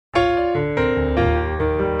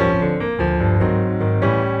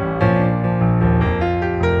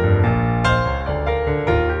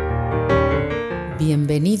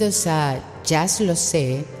Bienvenidos a Jazz Lo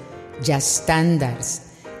Sé, Jazz Standards,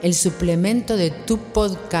 el suplemento de tu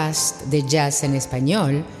podcast de jazz en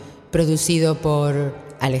español, producido por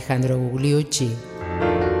Alejandro Gugliucci.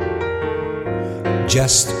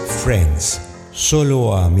 Just Friends,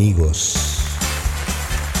 solo amigos.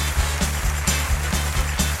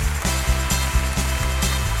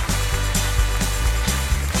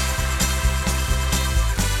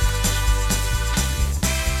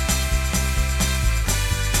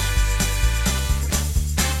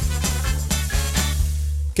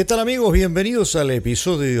 ¿Qué tal amigos? Bienvenidos al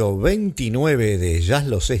episodio 29 de Jazz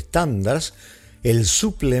Lo Sé Standards, el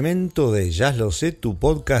suplemento de Jazz Lo Sé, tu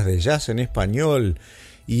podcast de jazz en español.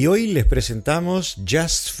 Y hoy les presentamos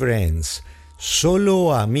Just Friends,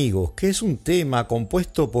 solo amigos, que es un tema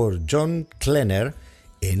compuesto por John Klenner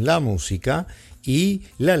en la música y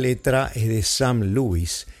la letra es de Sam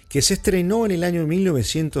Lewis, que se estrenó en el año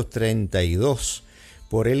 1932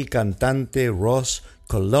 por el cantante Ross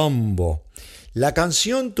Colombo. La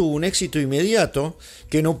canción tuvo un éxito inmediato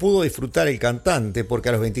que no pudo disfrutar el cantante porque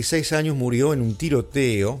a los 26 años murió en un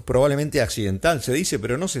tiroteo, probablemente accidental se dice,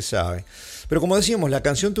 pero no se sabe. Pero como decíamos, la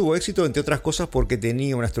canción tuvo éxito entre otras cosas porque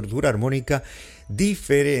tenía una estructura armónica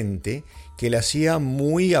diferente que la hacía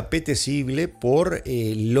muy apetecible por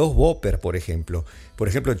los boppers, por ejemplo. Por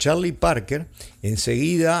ejemplo, Charlie Parker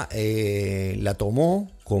enseguida la tomó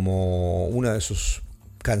como una de sus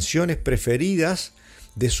canciones preferidas,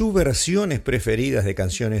 de sus versiones preferidas de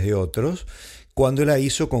canciones de otros, cuando la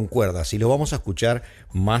hizo con cuerdas, y lo vamos a escuchar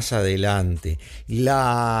más adelante.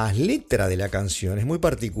 La letra de la canción es muy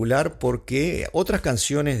particular porque otras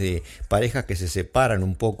canciones de parejas que se separan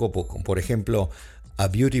un poco, por ejemplo, A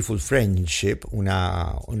Beautiful Friendship,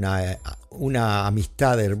 una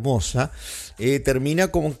amistad hermosa, termina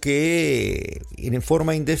como que en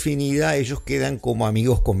forma indefinida ellos quedan como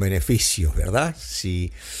amigos con beneficios, ¿verdad?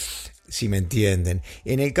 Si me entienden.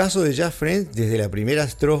 En el caso de Just Friends, desde la primera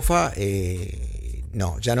estrofa,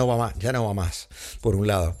 no, ya no va más, por un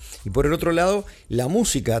lado. Y por el otro lado, la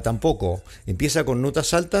música tampoco. Empieza con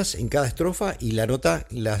notas altas en cada estrofa y la nota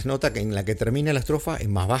en la que termina la estrofa es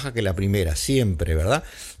más baja que la primera, siempre, ¿verdad?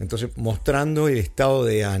 Entonces, mostrando el estado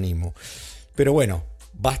de ánimo. Pero bueno,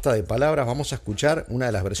 basta de palabras, vamos a escuchar una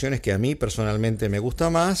de las versiones que a mí personalmente me gusta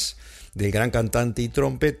más, del gran cantante y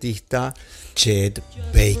trompetista Chet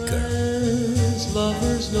Baker.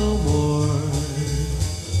 Lovers no more,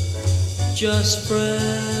 just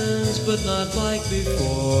friends but not like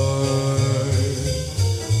before.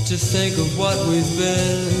 To think of what we've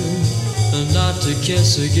been and not to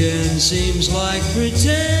kiss again seems like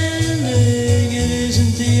pretending it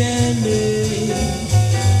isn't the ending.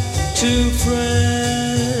 Two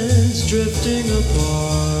friends drifting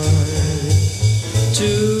apart,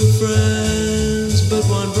 two friends, but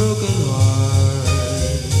one broken heart.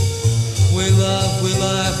 We love, we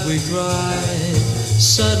laugh, we cry.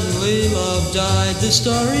 Suddenly love died, the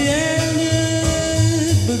story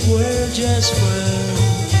ended, but we're just friends.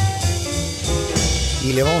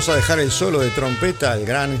 Y le vamos a dejar el solo de trompeta al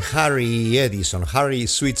gran Harry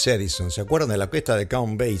Sweets Edison. ¿Se acuerdan de la orquesta de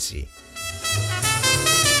Count Basie?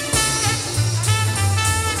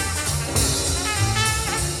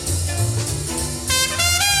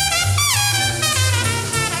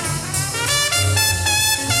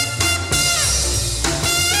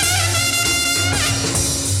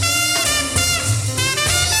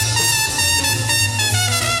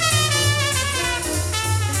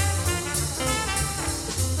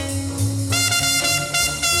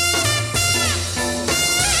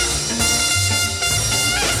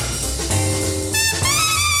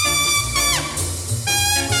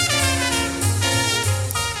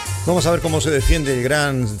 Vamos a ver cómo se defiende el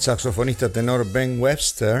gran saxofonista tenor Ben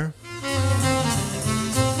Webster.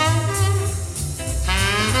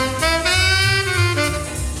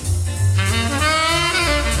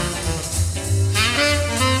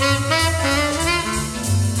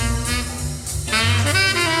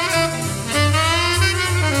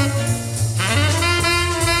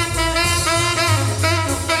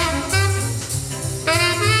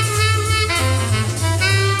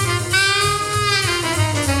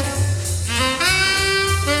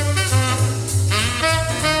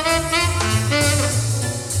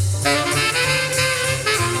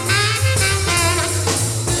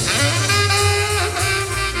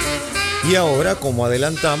 Y ahora, como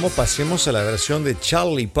adelantamos, pasemos a la versión de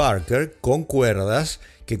Charlie Parker con cuerdas,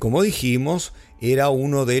 que como dijimos, era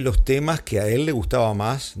uno de los temas que a él le gustaba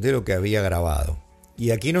más de lo que había grabado.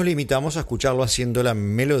 Y aquí nos limitamos a escucharlo haciendo la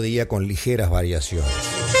melodía con ligeras variaciones.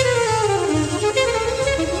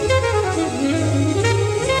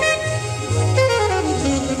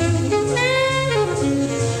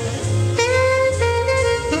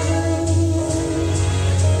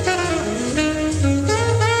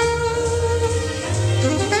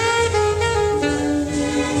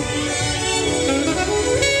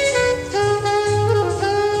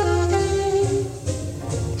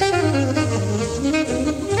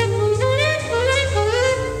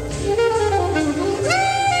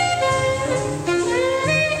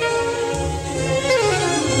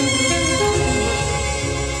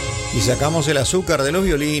 Y sacamos el azúcar de los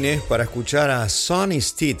violines para escuchar a Sonny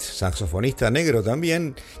Stitt, saxofonista negro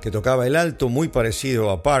también, que tocaba el alto muy parecido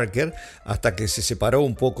a Parker, hasta que se separó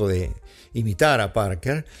un poco de imitar a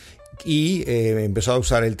Parker y empezó a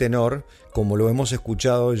usar el tenor, como lo hemos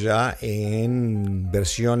escuchado ya en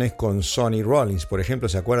versiones con Sonny Rollins. Por ejemplo,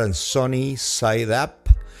 ¿se acuerdan? Sonny Side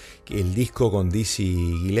Up, el disco con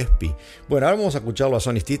Dizzy Gillespie. Bueno, ahora vamos a escucharlo a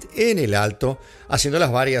Sonny Stitt en el alto, haciendo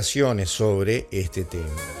las variaciones sobre este tema.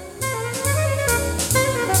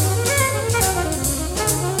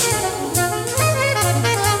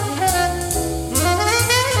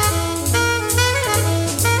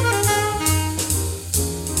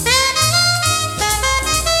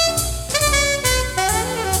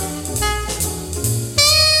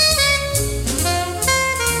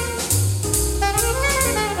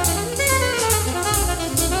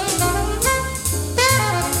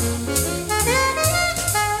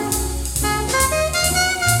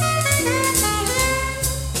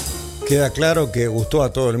 Queda claro que gustó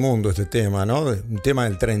a todo el mundo este tema, ¿no? Un tema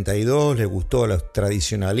del 32, le gustó a los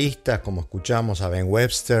tradicionalistas, como escuchamos a Ben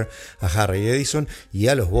Webster, a Harry Edison y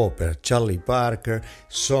a los boppers, Charlie Parker,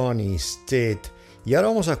 Sonny Stitt. Y ahora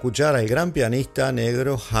vamos a escuchar al gran pianista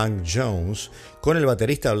negro Hank Jones con el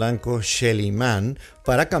baterista blanco Shelly Manne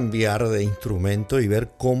para cambiar de instrumento y ver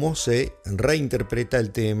cómo se reinterpreta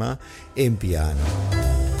el tema en piano.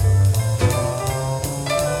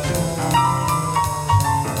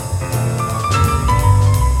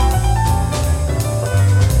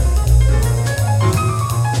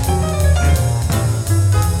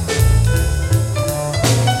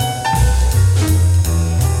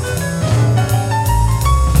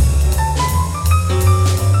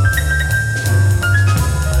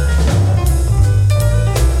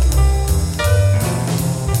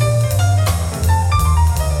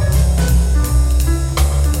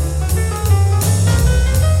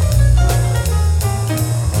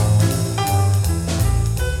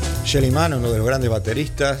 Shelly Manne, uno de los grandes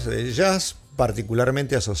bateristas de jazz,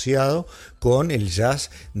 particularmente asociado con el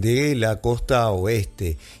jazz de la costa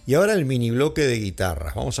oeste. Y ahora el mini bloque de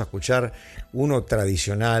guitarras. Vamos a escuchar uno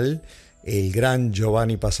tradicional, el gran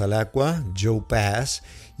Giovanni Passalacqua, Joe Pass,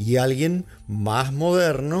 y alguien más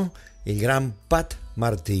moderno, el gran Pat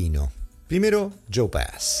Martino. Primero, Joe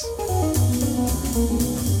Pass.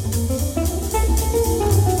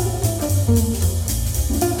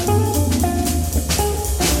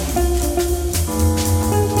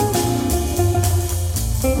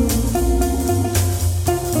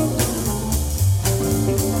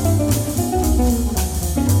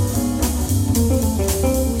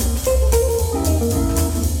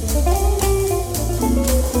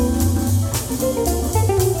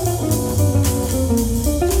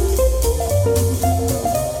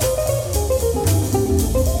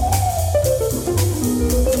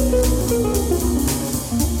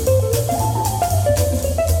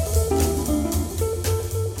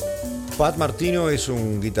 Pat Martino es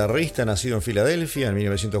un guitarrista nacido en Filadelfia en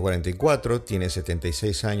 1944, tiene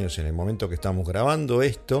 76 años en el momento que estamos grabando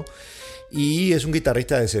esto y es un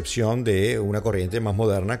guitarrista de excepción de una corriente más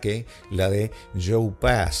moderna que la de Joe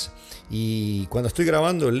Pass. Y cuando estoy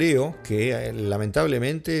grabando leo que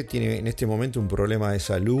lamentablemente tiene en este momento un problema de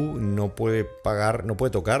salud, no puede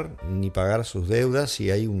tocar ni pagar sus deudas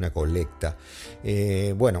y hay una colecta.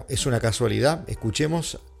 Bueno, es una casualidad,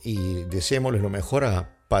 escuchemos y deseémosle lo mejor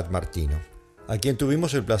a Pat Martino, a quien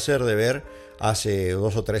tuvimos el placer de ver hace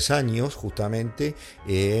 2 o 3 años justamente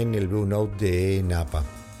en el Blue Note de Napa.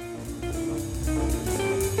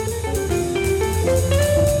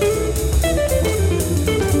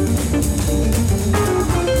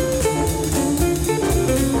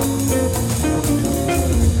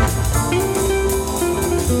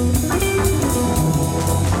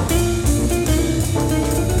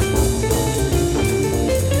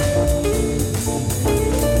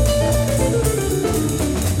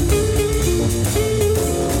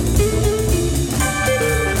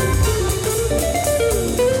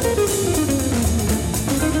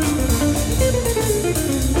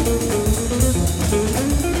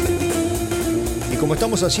 Como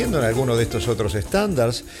estamos haciendo en alguno de estos otros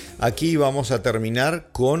estándares, aquí vamos a terminar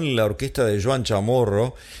con la orquesta de Joan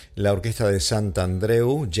Chamorro, la orquesta de Sant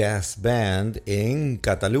Andreu Jazz Band en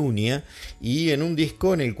Cataluña y en un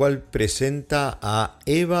disco en el cual presenta a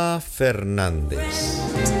Eva Fernández.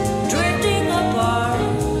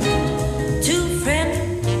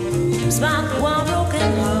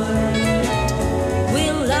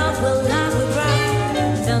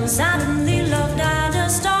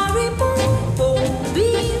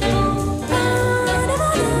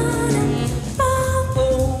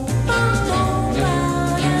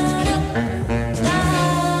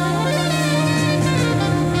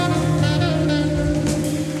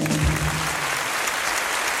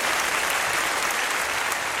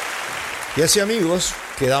 Y así, amigos,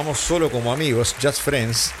 quedamos solo como amigos, just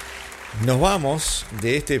friends. Nos vamos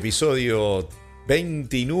de este episodio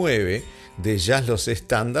 29 de Jazz Lo Sé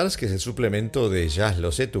Standards, que es el suplemento de Jazz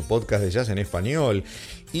Lo Sé, tu podcast de jazz en español.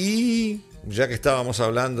 Y ya que estábamos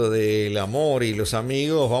hablando del amor y los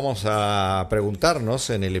amigos, vamos a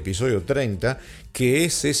preguntarnos en el episodio 30 qué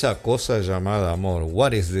es esa cosa llamada amor.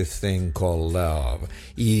 What is this thing called love?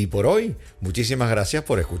 Y por hoy, muchísimas gracias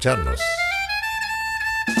por escucharnos.